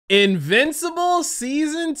Invincible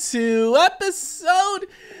Season 2, Episode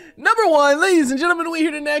number 1. Ladies and gentlemen, we're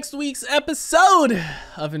here to next week's episode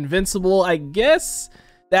of Invincible. I guess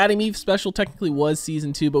the Adam Eve special technically was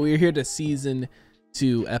Season 2, but we're here to Season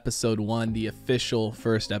 2, Episode 1, the official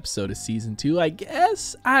first episode of Season 2, I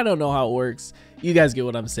guess. I don't know how it works. You guys get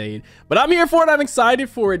what I'm saying. But I'm here for it. I'm excited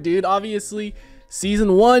for it, dude. Obviously,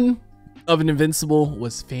 Season 1 of Invincible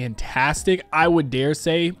was fantastic. I would dare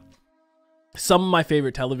say some of my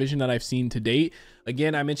favorite television that I've seen to date.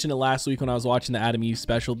 Again, I mentioned it last week when I was watching the Adam Eve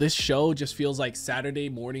special. This show just feels like Saturday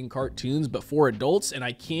morning cartoons, but for adults, and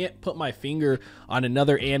I can't put my finger on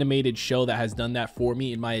another animated show that has done that for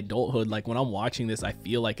me in my adulthood. Like when I'm watching this, I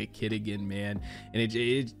feel like a kid again, man.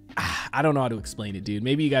 And I don't know how to explain it, dude.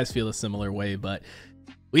 Maybe you guys feel a similar way, but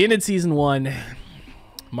we ended Season 1.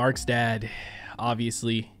 Mark's dad,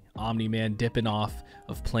 obviously, Omni-Man dipping off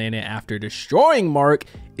of planet after destroying Mark.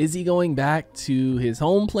 Is he going back to his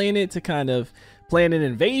home planet to kind of plan an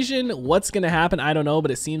invasion? What's gonna happen? I don't know,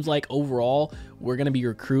 but it seems like overall we're gonna be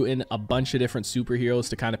recruiting a bunch of different superheroes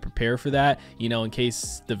to kind of prepare for that, you know, in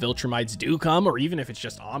case the Viltrumites do come, or even if it's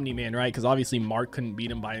just Omni-Man, right? Because obviously Mark couldn't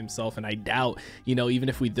beat him by himself, and I doubt, you know, even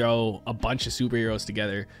if we throw a bunch of superheroes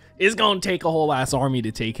together, it's gonna take a whole ass army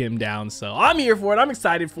to take him down. So I'm here for it. I'm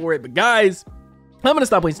excited for it. But guys, I'm gonna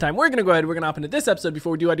stop wasting time. We're gonna go ahead. We're gonna hop into this episode.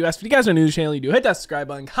 Before we do, I do ask if you guys are new to the channel, you do hit that subscribe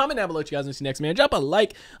button, comment down below what you guys want to see next, man. Drop a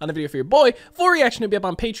like on the video for your boy. Full reaction to be up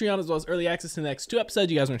on Patreon, as well as early access to the next 2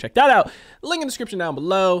 episodes. You guys want to check that out? Link in the description down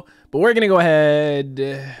below. But we're gonna go ahead.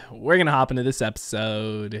 We're gonna hop into this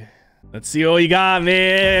episode. Let's see what we got,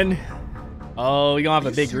 man. Oh, we gonna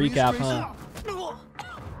have a big recap, huh?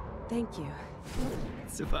 Thank you.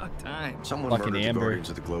 It's about time. Someone Fucking murdered Amber. the Guardians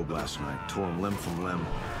of the Globe last night, tore him limb from limb,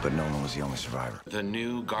 but no one was the only survivor. The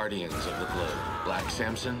new Guardians of the Globe. Black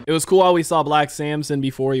Samson. It was cool how we saw Black Samson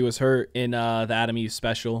before he was hurt in the Adam Eve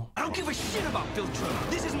special. I don't give a shit about Viltrum.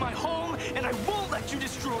 This is my home, and I won't let you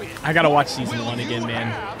destroy it. I gotta watch Season 1 again,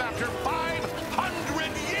 man. After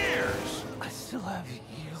 500 years. I still have you.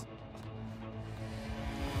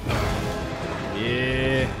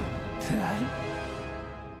 Yeah.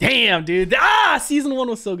 Damn, dude. Season 1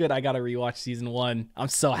 was so good. I gotta rewatch Season 1. I'm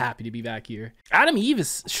so happy to be back here. Adam Eve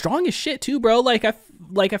is strong as shit too, bro. Like I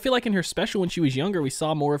feel like in her special when she was younger, we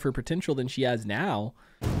saw more of her potential than she has now.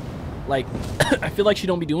 Like I feel like she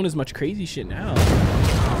don't be doing as much crazy shit now.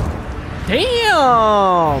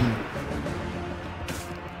 Damn.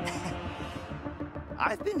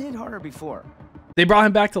 I've been hit harder before. They brought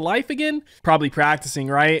him back to life again? Probably practicing,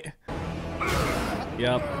 right?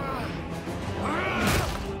 Yep.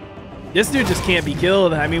 This dude just can't be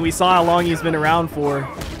killed. I mean, we saw how long he's been around for.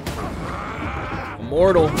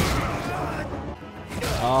 Immortal.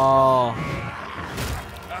 Oh.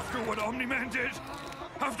 After what Omni-Man did,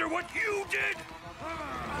 after what you did.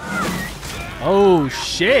 Oh,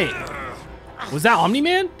 shit. Was that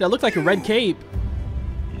Omni-Man? That looked like a red cape.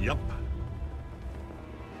 Yep.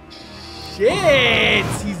 Shit.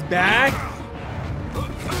 He's back.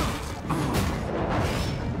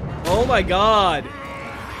 Oh my God.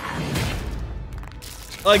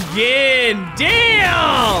 Again.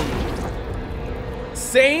 Damn.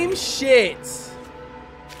 Same shit.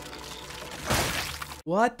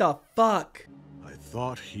 What the fuck? I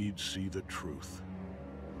thought he'd see the truth.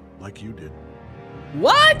 Like you did.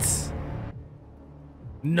 What?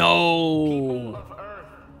 People No. of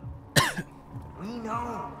Earth, we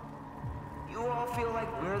know. You all feel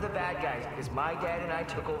like we're the bad guys because my dad and I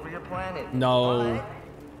took over your planet. No.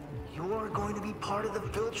 But you're going to be part of the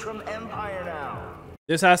Viltrum Empire now.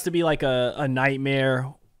 This has to be like a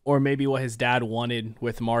nightmare, or maybe what his dad wanted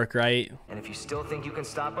with Mark, right? And if you still think you can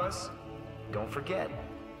stop us, don't forget,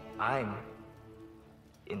 I'm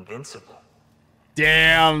invincible.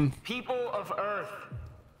 Damn. People of Earth.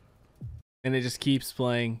 And it just keeps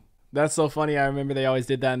playing. That's so funny. I remember they always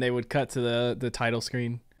did that, and they would cut to the title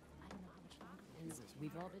screen.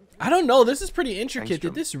 I don't know. This is pretty intricate.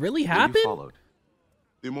 Did this really happen?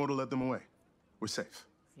 The Immortal led them away. We're safe.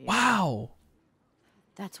 Wow.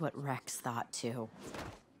 That's what Rex thought too.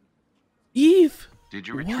 Eve. Did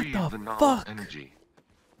you What retrieve the the null fuck? energy?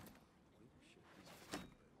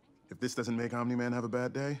 If this doesn't make Omni-Man have a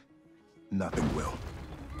bad day, nothing will.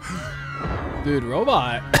 Dude,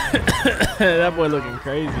 robot. That boy looking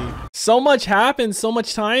crazy. So much happened. So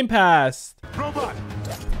much time passed. Robot!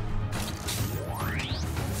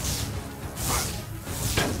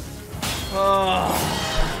 Oh.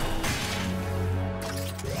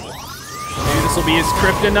 Maybe this will be his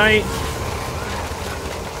kryptonite.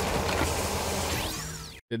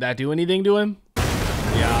 Did that do anything to him?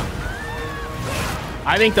 Yeah.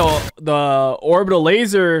 I think the orbital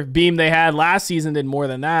laser beam they had last season did more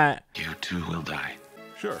than that. You too will die.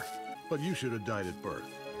 Sure, but you should have died at birth.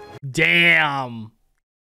 Damn.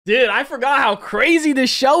 Dude, I forgot how crazy this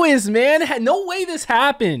show is, man. No way this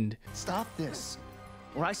happened. Stop this,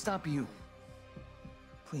 or I stop you.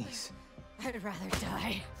 Please. I'd rather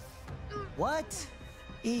die. What?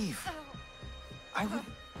 Eve, I would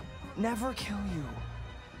never kill you,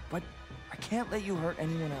 but I can't let you hurt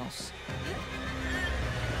anyone else.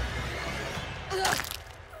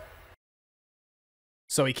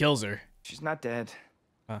 So he kills her. She's not dead.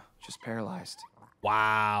 Huh. Just paralyzed.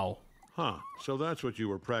 Wow. Huh, so that's what you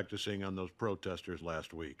were practicing on those protesters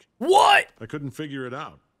last week. What? I couldn't figure it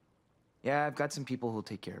out. Yeah, I've got some people who'll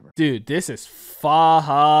take care of her. Dude, this is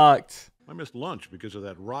fucked. I missed lunch because of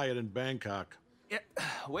that riot in Bangkok. Yeah,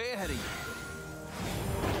 way ahead of you.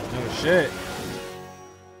 Oh, shit.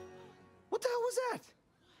 What the hell was that?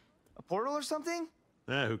 A portal or something?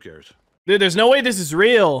 Who cares? Dude, there's no way this is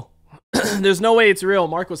real. There's no way it's real.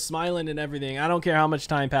 Mark was smiling and everything. I don't care how much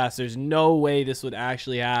time passed. There's no way this would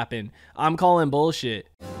actually happen. I'm calling bullshit.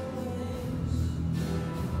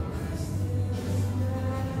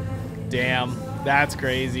 Damn, that's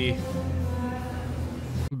crazy.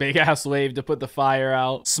 Big ass wave to put the fire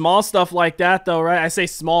out. Small stuff like that though, right? I say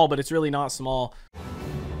small, but it's really not small.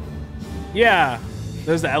 Yeah,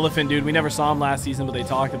 there's the elephant dude. We never saw him last season, but they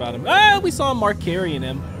talked about him. Ah, we saw Mark carrying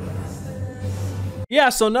him. Yeah,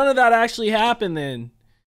 so none of that actually happened then.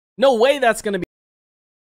 No way that's gonna be.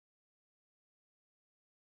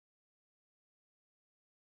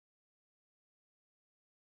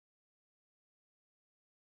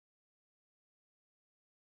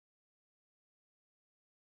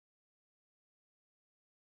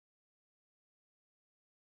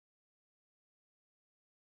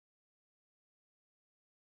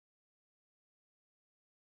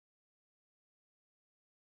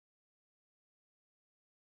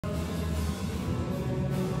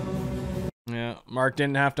 Yeah, Mark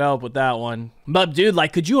didn't have to help with that one. But dude,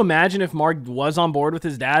 like, could you imagine if Mark was on board with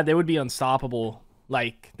his dad? They would be unstoppable.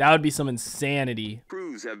 Like, that would be some insanity.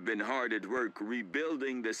 Crews have been hard at work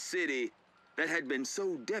rebuilding the city that had been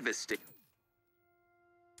so devastated.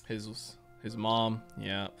 His mom,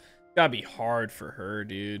 yeah. Gotta be hard for her,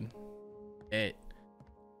 dude.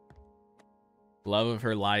 Love of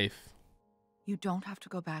her life. You don't have to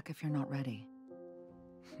go back if you're not ready.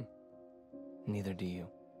 Neither do you.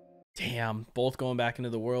 Damn, both going back into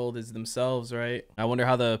the world as themselves, right? I wonder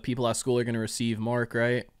how the people at school are gonna receive Mark,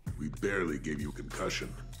 right? We barely gave you a concussion.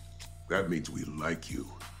 That means we like you.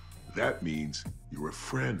 That means you're a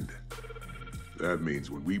friend. That means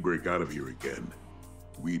when we break out of here again,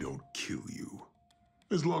 we don't kill you.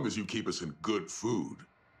 As long as you keep us in good food,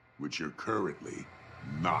 which you're currently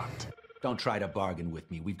not. Don't try to bargain with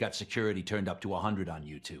me. We've got security turned up to 100 on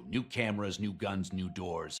you two. New cameras, new guns, new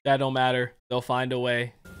doors. That don't matter. They'll find a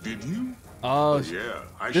way. Did you? Oh, yeah.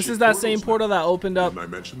 This is that same portal that opened up Didn't I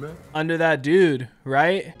mention that? under that dude,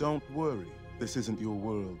 right? Don't worry. This isn't your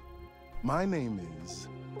world. My name is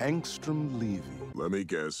Angstrom Levy. Let me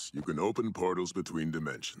guess. You can open portals between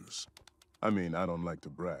dimensions. I mean, I don't like to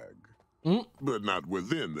brag. But not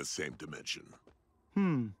within the same dimension.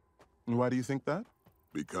 Why do you think that?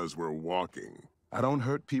 Because we're walking. I don't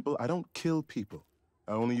hurt people. I don't kill people.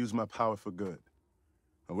 I only use my power for good.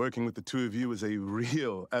 Working with the two of you is a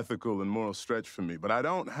real ethical and moral stretch for me, but I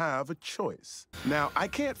don't have a choice. Now, I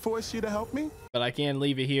can't force you to help me. But I can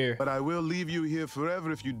leave it here. But I will leave you here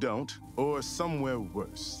forever if you don't, or somewhere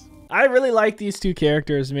worse. I really like these two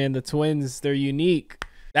characters, man. The twins, they're unique.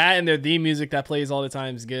 That and their theme music that plays all the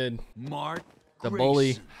time is good. Mark, the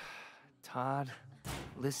bully. Todd,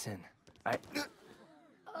 listen.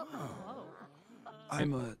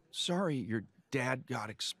 I'm sorry your dad got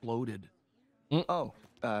exploded.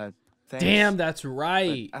 Thanks. Damn, that's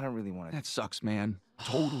right. I don't really want to. That sucks, man.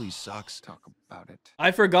 Totally sucks. Talk about it.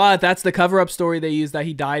 I forgot. That's the cover-up story they used, that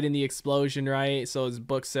he died in the explosion, right? So his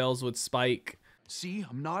book sales would spike. See,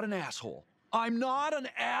 I'm not an asshole. I'm not an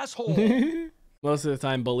asshole. Most of the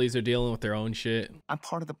time, bullies are dealing with their own shit. I'm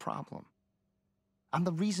part of the problem. I'm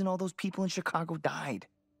the reason all those people in Chicago died.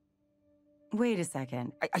 Wait a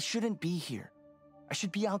second. I shouldn't be here. I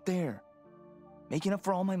should be out there, making up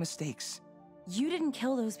for all my mistakes. You didn't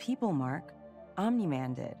kill those people, Mark.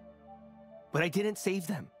 Omni-Man did. But I didn't save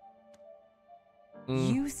them.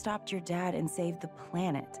 You stopped your dad and saved the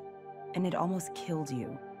planet, and it almost killed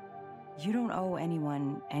you. You don't owe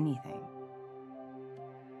anyone anything.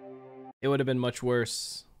 It would have been much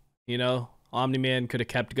worse. You know, Omni-Man could have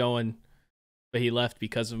kept going, but he left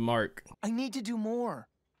because of Mark. I need to do more.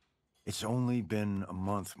 It's only been a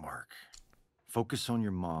month, Mark. Focus on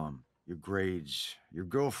your mom. Your grades, your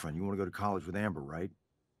girlfriend. You want to go to college with Amber, right?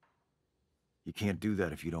 You can't do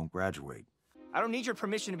that if you don't graduate. I don't need your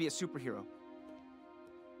permission to be a superhero.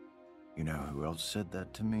 You know who else said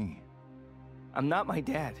that to me? I'm not my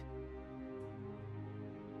dad.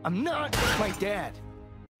 I'm not my dad.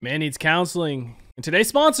 Man needs counseling. And today's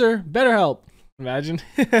sponsor, BetterHelp. Imagine.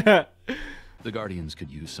 The Guardians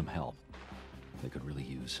could use some help. They could really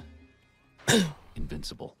use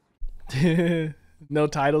Invincible. No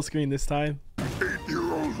title screen this time.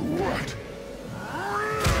 8-year-old what?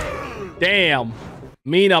 Damn.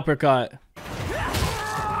 Mean uppercut.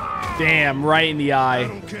 Damn, right in the eye. I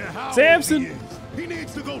don't care how Samson. old he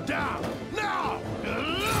needs to go down now.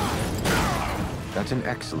 That's an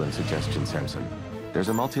excellent suggestion, Samson. There's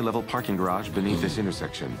a multi-level parking garage beneath this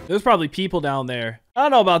intersection. There's probably people down there. I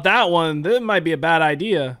don't know about that one. That might be a bad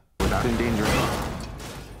idea. Without endangering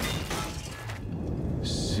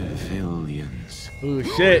civilians. Ooh,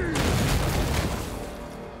 shit.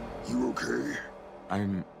 You okay?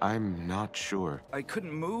 I'm not sure. I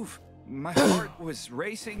couldn't move. My heart was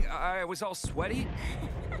racing. I was all sweaty.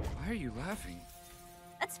 Why are you laughing?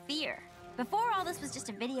 That's fear. Before, all this was just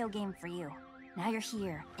a video game for you. Now you're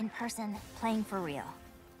here, in person, playing for real.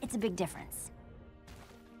 It's a big difference.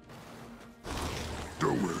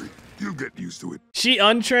 Don't worry. You'll get used to it. She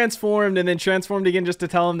untransformed and then transformed again just to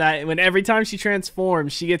tell him that when every time she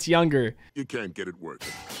transforms, she gets younger. You can't get it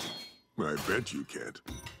working. I bet you can't.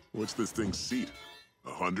 What's this thing's seat?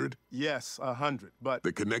 100? Yes, 100, but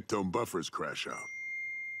The connectome buffers crash out.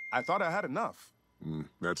 I thought I had enough.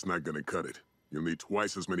 That's not gonna cut it. You'll need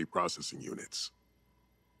twice as many processing units.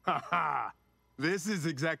 Ha ha! This is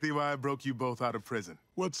exactly why I broke you both out of prison.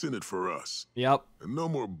 What's in it for us? Yep. And no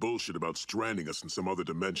more bullshit about stranding us in some other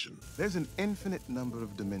dimension. There's an infinite number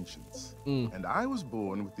of dimensions, and I was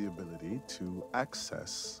born with the ability to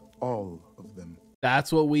access all of them.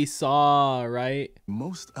 That's what we saw, right?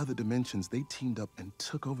 Most other dimensions, they teamed up and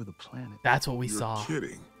took over the planet. That's what we You're saw.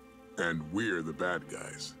 kidding. And we're the bad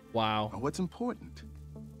guys. Wow. Now, what's important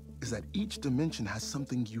is that each dimension has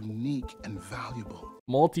something unique and valuable.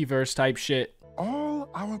 Multiverse type shit. All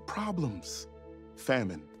our problems,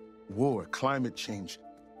 famine, war, climate change,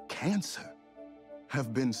 cancer,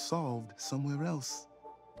 have been solved somewhere else.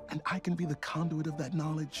 And I can be the conduit of that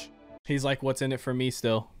knowledge. He's like, what's in it for me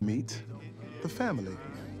still? Meet the family.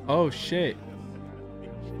 Oh, shit.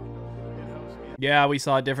 Yeah, we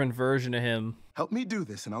saw a different version of him. Help me do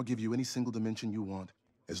this and I'll give you any single dimension you want,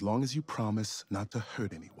 as long as you promise not to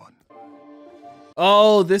hurt anyone.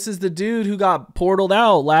 Oh, this is the dude who got portaled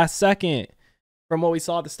out last second from what we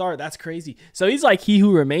saw at the start. That's crazy. So he's like He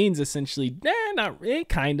Who Remains, essentially. Not really,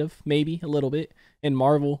 kind of, maybe a little bit in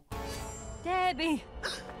Marvel. Debbie,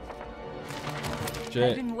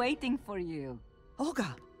 Shit. I've been waiting for you.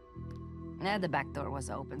 Olga. The back door was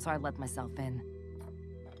open, so I let myself in.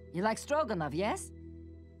 You like stroganoff, yes?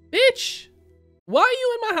 Bitch, why are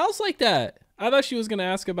you in my house like that? I thought she was gonna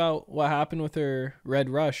ask about what happened with her red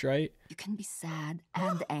rush, right? You can be sad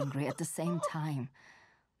and angry at the same time.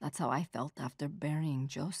 That's how I felt after burying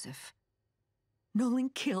Joseph. Nolan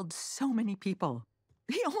killed so many people.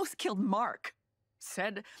 He almost killed Mark.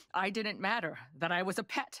 Said I didn't matter, that I was a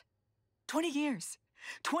pet. 20 years.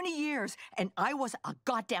 20 years, and I was a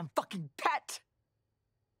goddamn fucking pet.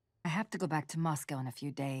 I have to go back to Moscow in a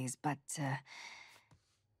few days, but,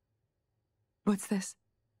 What's this?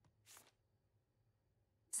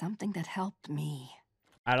 something that helped me.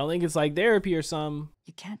 I don't think it's like therapy or something.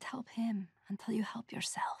 You can't help him until you help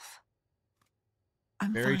yourself.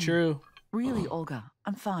 I'm Very fine. true. Really, Olga,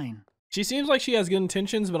 I'm fine. She seems like she has good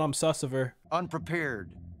intentions, but I'm sus of her.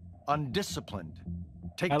 Unprepared, undisciplined.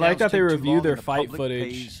 I like that they take too review long their and the fight public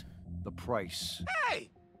footage. pays the price. Hey!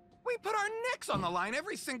 We put our necks on the line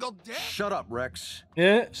every single day. Shut up, Rex.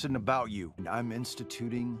 Yeah. This isn't about you. I'm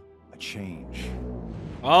instituting a change.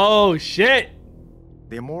 Oh, shit.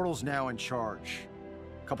 The Immortal's now in charge.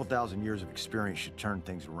 A couple thousand years of experience should turn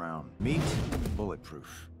things around. Meet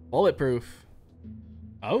Bulletproof. Bulletproof.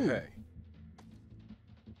 Oh.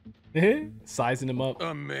 Hey. Sizing him up.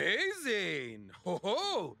 Amazing! Ho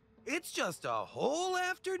ho! It's just a whole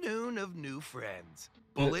afternoon of new friends.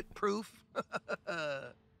 Bulletproof.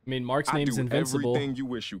 I mean, Mark's name's do Invincible. Everything you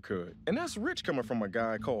wish you could. And that's rich coming from a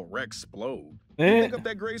guy called Rex Explode. Eh. You think up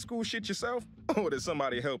that grade school shit yourself? Or did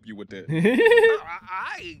somebody help you with that?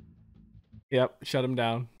 Yep, shut him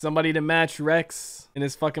down. Somebody to match Rex and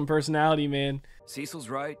his fucking personality, man. Cecil's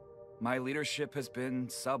right. My leadership has been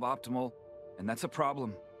suboptimal, and that's a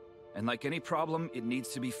problem. And like any problem, it needs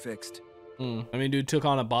to be fixed. I mean, dude took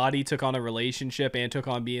on a body, took on a relationship, and took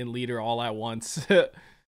on being leader all at once. But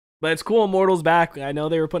it's cool Immortal's back. I know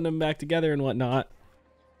they were putting them back together and whatnot.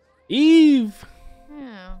 Eve.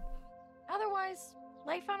 Yeah. Otherwise,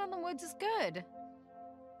 life out in the woods is good.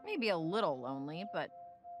 Maybe a little lonely, but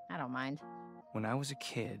I don't mind. When I was a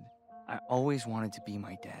kid, I always wanted to be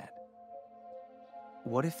my dad.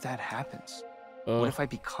 What if that happens? What if I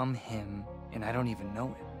become him and I don't even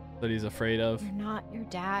know it? That he's afraid of. You're not your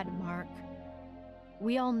dad, Mark.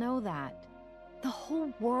 We all know that. The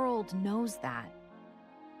whole world knows that.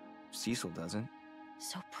 Cecil doesn't.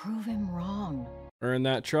 So prove him wrong. Earn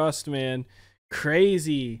that trust, man.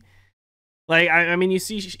 Crazy. Like, I mean, you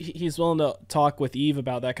see he's willing to talk with Eve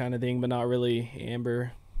about that kind of thing, but not really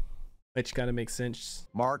Amber. Which kind of makes sense.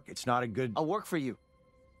 Mark, it's not a good... I'll work for you.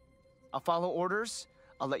 I'll follow orders.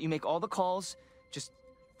 I'll let you make all the calls. Just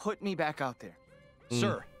put me back out there.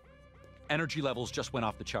 Sir, energy levels just went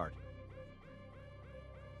off the chart.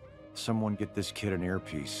 Someone get this kid an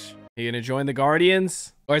earpiece. He gonna join the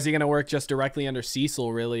Guardians? Or is he gonna work just directly under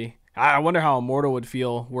Cecil, really? I wonder how Immortal would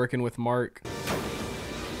feel working with Mark.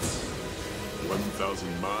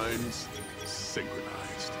 1,000 minds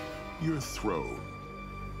synchronized. Your throne.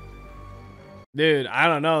 Dude, I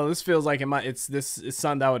don't know. This feels like it's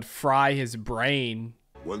something that would fry his brain.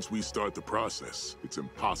 Once we start the process, it's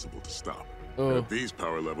impossible to stop. Oh. At these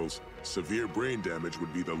power levels, severe brain damage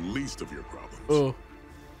would be the least of your problems. Oh.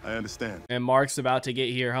 I understand. And Mark's about to get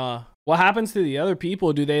here, huh? What happens to the other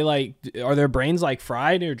people? Do they like, are their brains like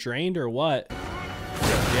fried or drained or what?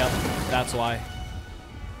 Yep, that's why.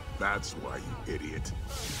 That's why, you idiot.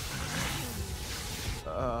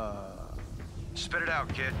 Spit it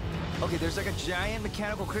out, kid. Okay, there's like a giant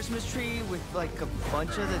mechanical Christmas tree with like a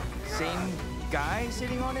bunch of the same guy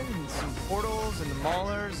sitting on it and some portals and the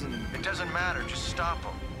maulers and... It doesn't matter, just stop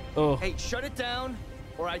them. Oh. Hey, shut it down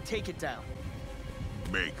or I take it down.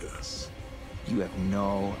 Make us. You have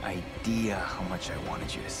no idea how much I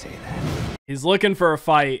wanted you to say that. He's looking for a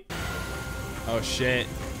fight. Oh shit.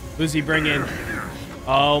 Who's he bringing?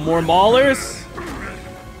 Oh, more maulers?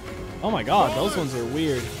 Oh my god, those ones are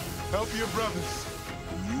weird. Help your brothers.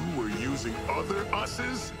 You were using other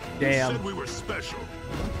us's? Damn. You said we were special.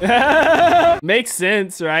 Makes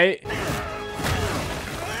sense, right?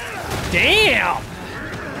 Damn!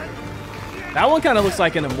 That one kind of looks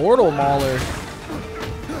like an Immortal Mauler.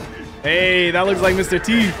 Hey, that looks like Mr.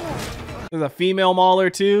 T. There's a female Mauler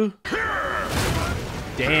too.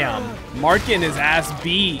 Damn. Mark getting his ass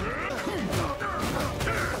beat.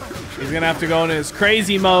 He's gonna have to go into his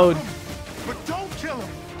crazy mode. But don't kill him.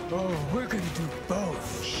 Oh, we're gonna do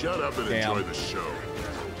both. Shut up and enjoy the show.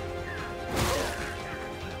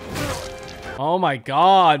 Oh my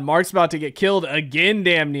god, Mark's about to get killed again,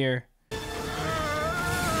 damn near.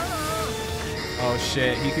 Oh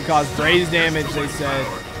shit, he could cause brain damage, they said.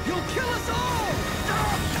 You'll kill us all!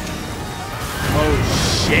 Oh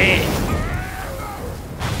shit.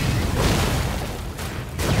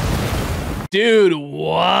 Dude,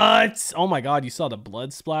 what? Oh my god, you saw the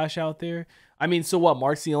blood splash out there? I mean, so what,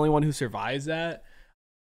 Mark's the only one who survives that?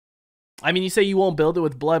 I mean, you say you won't build it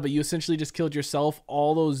with blood, but you essentially just killed yourself,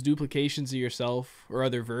 all those duplications of yourself, or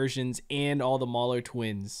other versions, and all the Mauler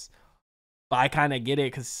twins. But I kind of get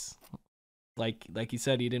it, because, like you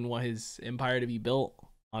said, he didn't want his empire to be built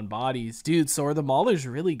on bodies. Dude, so are the Maulers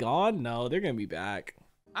really gone? No, they're going to be back.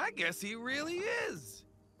 I guess he really is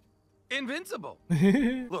invincible.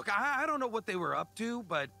 Look, I don't know what they were up to,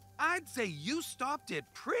 but I'd say you stopped it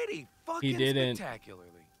pretty fucking spectacularly.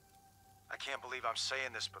 I can't believe I'm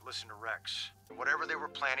saying this, but listen to Rex. Whatever they were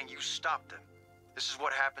planning, you stopped them. This is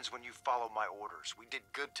what happens when you follow my orders. We did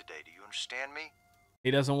good today. Do you understand me?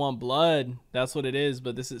 He doesn't want blood. That's what it is.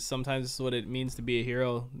 But sometimes this is what it means to be a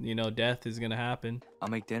hero. You know, death is going to happen. I'll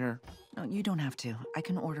make dinner. No, you don't have to. I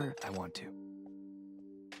can order. I want to.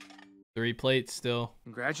 3 plates still.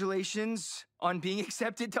 Congratulations on being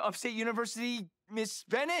accepted to Upstate University, Miss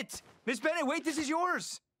Bennett. Miss Bennett, wait, this is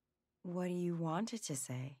yours. What do you want it to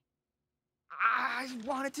say? I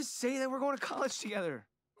wanted to say that we're going to college together.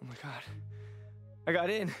 Oh my god. I got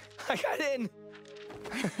in. I got in.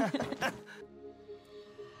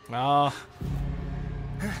 Oh.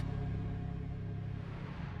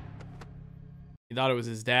 You thought it was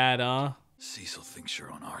his dad, huh? Cecil thinks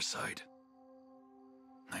you're on our side.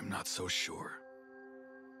 I'm not so sure.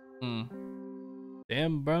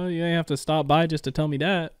 Damn, bro, you ain't have to stop by just to tell me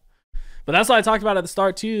that. But that's what I talked about at the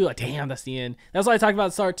start too. Damn, that's the end. That's what I talked about at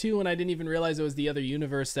the start too, when I didn't even realize it was the other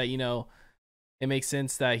universe that, you know, it makes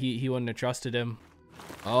sense that he wouldn't have trusted him.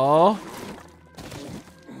 Oh.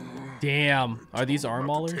 Damn. Are these arm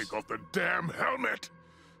maulers? Take off the damn helmet.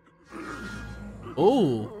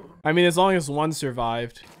 Oh. I mean, as long as one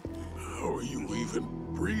survived. How are you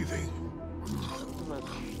even breathing?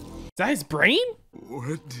 Is that his brain?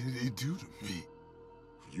 What did he do to me?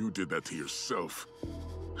 You did that to yourself.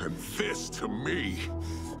 And this to me.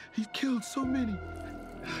 He killed so many.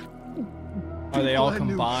 Are they all People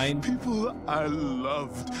I knew, combined? People I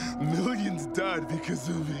loved. Millions died because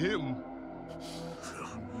of him.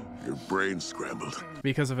 Your brain scrambled.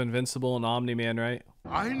 Because of Invincible and Omni-Man, right?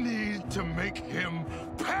 I need to make him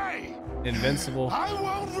pay. Invincible. I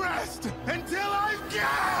won't rest until I've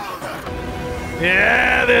killed.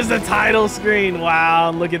 Yeah, there's the title screen.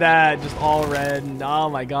 Wow, look at that. Just all red. And oh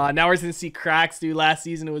my god. Now we're going to see cracks, dude. Last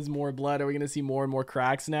season it was more blood. Are we going to see more and more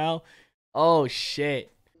cracks now? Oh,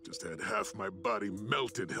 shit. Just had half my body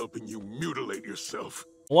melted helping you mutilate yourself.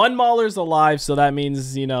 One Mauler's alive, so that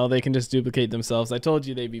means, you know, they can just duplicate themselves. I told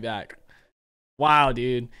you they'd be back. Wow,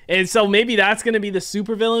 dude. And so maybe that's going to be the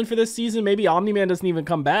supervillain for this season. Maybe Omni-Man doesn't even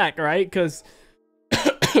come back, right? Because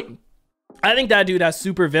I think that dude has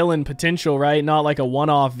supervillain potential, right? Not like a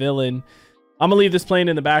one-off villain. I'm going to leave this playing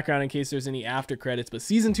in the background in case there's any after credits. But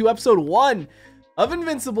Season 2, Episode 1 of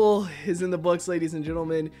Invincible is in the books, ladies and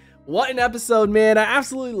gentlemen. What an episode, man. I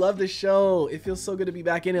absolutely love this show. It feels so good to be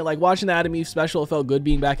back in it. Like watching the Adam Eve special, it felt good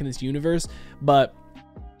being back in this universe. But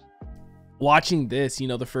watching this, you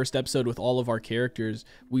know, the first episode with all of our characters,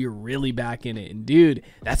 we are really back in it. And dude,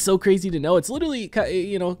 that's so crazy to know. It's literally,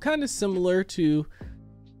 you know, kind of similar to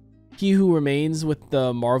He Who Remains with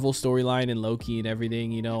the Marvel storyline and Loki and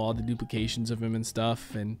everything, you know, all the duplications of him and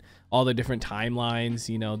stuff and all the different timelines.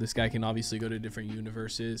 You know, this guy can obviously go to different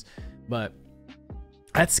universes, but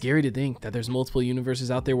that's scary to think that there's multiple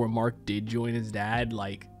universes out there where Mark did join his dad.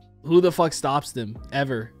 Like, who the fuck stops them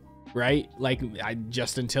ever, right? Like,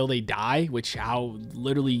 just until they die, which how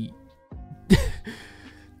literally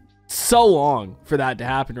so long for that to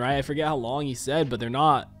happen, right? I forget how long he said, but they're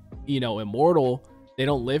not, you know, immortal. They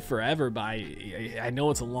don't live forever, but I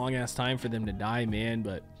know it's a long ass time for them to die, man.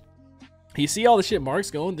 But you see all the shit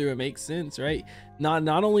Mark's going through, it makes sense, right? Not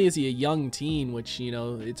only is he a young teen, which, you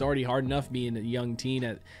know, it's already hard enough being a young teen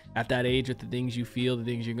at that age with the things you feel, the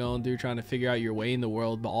things you're going through, trying to figure out your way in the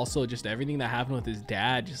world, but also just everything that happened with his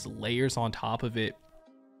dad just layers on top of it.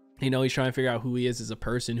 You know, he's trying to figure out who he is as a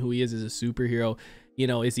person, who he is as a superhero. You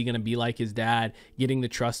know, is he going to be like his dad, getting the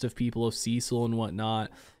trust of people, of Cecil and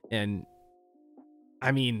whatnot. And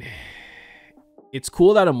I mean, it's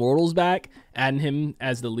cool that Immortal's back. Adding him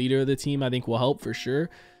as the leader of the team, I think, will help for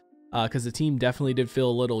sure. Because the team definitely did feel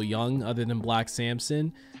a little young, other than Black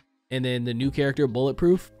Samson. And then the new character,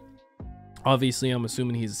 Bulletproof. Obviously, I'm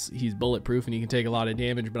assuming he's bulletproof and he can take a lot of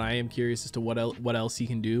damage. But I am curious as to what else he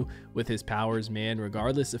can do with his powers, man.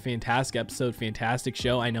 Regardless, a fantastic episode, fantastic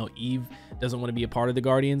show. I know Eve doesn't want to be a part of the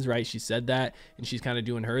Guardians, right? She said that, and she's kind of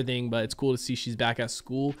doing her thing. But it's cool to see she's back at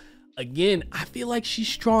school. Again, I feel like she's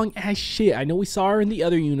strong as shit. I know we saw her in the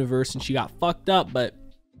other universe and she got fucked up, but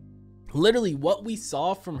literally what we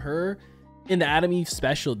saw from her in the Adam Eve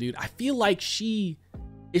special, dude, I feel like she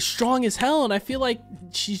is strong as hell, and I feel like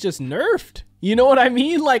she's just nerfed. You know what I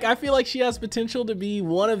mean? Like, I feel like she has potential to be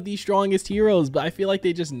one of the strongest heroes, but I feel like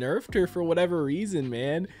they just nerfed her for whatever reason,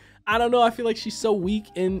 man. I don't know. I feel like she's so weak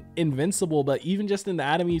in Invincible, but even just in the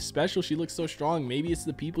Adam Eve special, she looks so strong. Maybe it's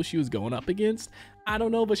the people she was going up against. I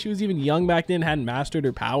don't know, but she was even young back then, hadn't mastered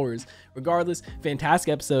her powers. Regardless,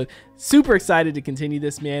 fantastic episode. Super excited to continue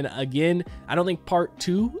this, man. Again, I don't think part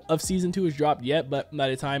 2 of season 2 is dropped yet, but by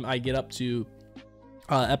the time I get up to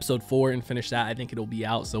episode 4 and finish that, I think it'll be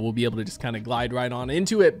out, so we'll be able to just kind of glide right on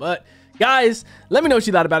into it. But guys, let me know what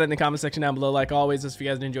you thought about it in the comment section down below. Like always, if you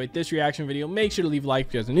guys enjoyed this reaction video, make sure to leave a like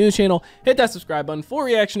if you guys are new to the channel. Hit that subscribe button. Full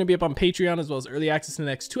reaction to be up on Patreon, as well as early access to the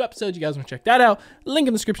next 2 episodes. You guys want to check that out, link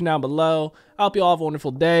in the description down below. I hope you all have a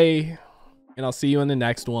wonderful day, and I'll see you in the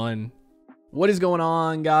next one. What is going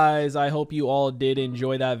on, guys? I hope you all did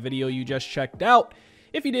enjoy that video you just checked out.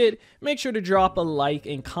 If you did, make sure to drop a like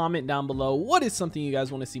and comment down below what is something you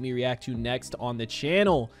guys want to see me react to next on the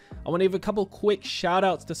channel. I want to give a couple quick shout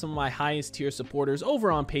outs to some of my highest tier supporters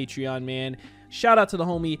over on Patreon, man. Shout out to the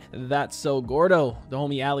homie That's So Gordo, the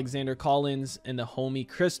homie Alexander Collins, and the homie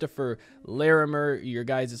Christopher Larimer. Your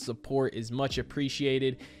guys' support is much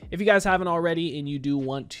appreciated. If you guys haven't already and you do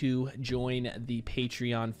want to join the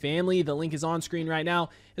Patreon family, the link is on screen right now,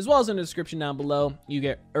 as well as in the description down below. You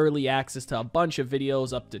get early access to a bunch of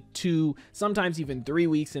videos, up to 2, sometimes even 3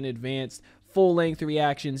 weeks in advance, full-length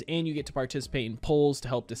reactions, and you get to participate in polls to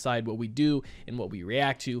help decide what we do and what we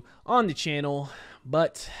react to on the channel.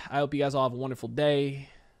 But I hope you guys all have a wonderful day,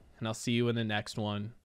 and I'll see you in the next one.